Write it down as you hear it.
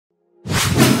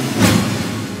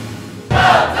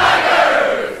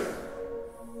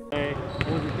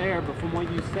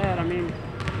just said. I mean,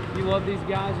 you love these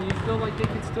guys, and you feel like they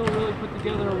can still really put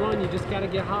together a run. You just got to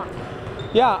get hot.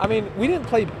 Yeah, I mean, we didn't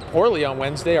play poorly on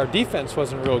Wednesday. Our defense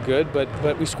wasn't real good,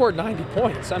 but we scored 90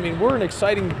 points. I mean, we're an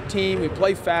exciting team. We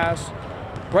play fast.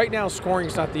 Right now, scoring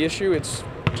is not the issue. It's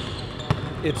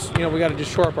you know, we got to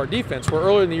just shore up our defense. Where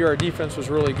earlier in the year, our defense was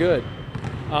really good.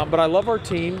 But I love our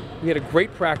team. We had a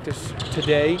great practice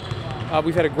today.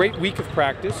 We've had a great week of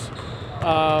practice. You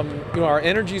know, our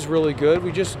energy's really good.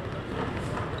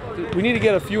 We need to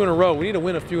get a few in a row. We need to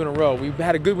win a few in a row. We've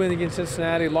had a good win against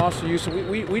Cincinnati, lost to Houston.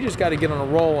 We just got to get on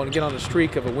a roll and get on a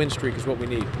streak of a win streak is what we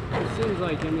need. It seems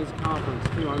like in this conference,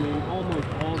 too, I mean, almost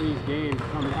all these games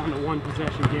come down to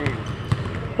one-possession games.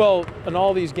 Well, in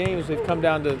all these games, they've come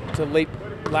down to late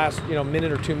last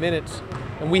minute or 2 minutes,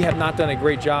 and we have not done a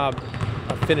great job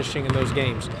of finishing in those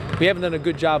games. We haven't done a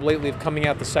good job lately of coming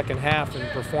out the second half and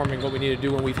performing what we need to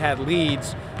do when we've had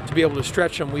leads. To be able to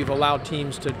stretch them, we've allowed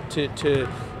teams to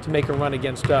make a run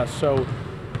against us. So,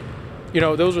 you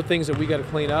know, those are things that we got to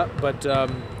clean up. But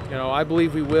you know, I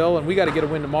believe we will, and we got to get a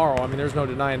win tomorrow. I mean, there's no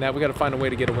denying that. We got to find a way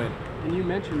to get a win. And you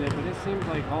mentioned it, but it seems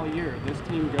like all year this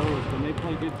team goes when they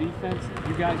play good defense,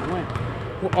 you guys win.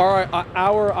 Well,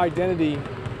 our identity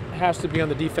has to be on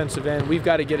the defensive end. We've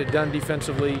got to get it done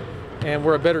defensively, and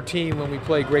we're a better team when we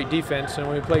play great defense. And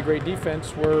when we play great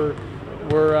defense, we're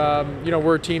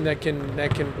a team that can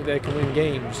win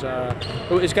games.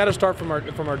 It's got to start from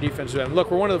our defensive end. Look,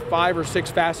 we're one of the 5 or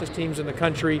 6 fastest teams in the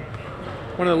country,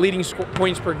 one of the leading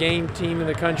points per game team in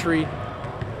the country,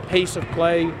 pace of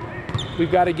play.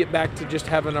 We've got to get back to just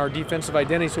having our defensive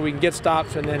identity so we can get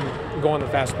stops and then go on the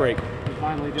fast break. And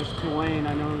finally, just Tulane.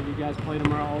 I know you guys played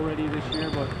them already this year,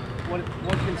 but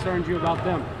what concerns you about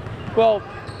them? Well,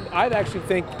 I actually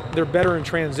think they're better in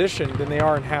transition than they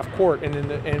are in half court. And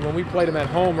when we played them at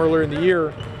home earlier in the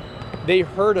year, they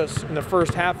hurt us in the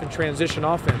first half in transition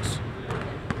offense.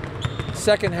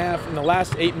 Second half, in the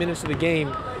last 8 minutes of the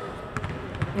game,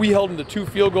 we held them to 2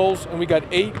 field goals, and we got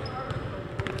 8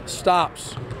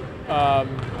 stops.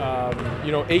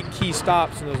 8 key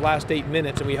stops in those last 8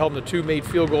 minutes, and we held them to 2 made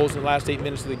field goals in the last 8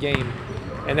 minutes of the game.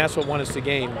 And that's what won us the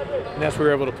game. And that's where we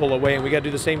were able to pull away. And we got to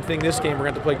do the same thing this game. We're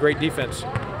going to have to play great defense.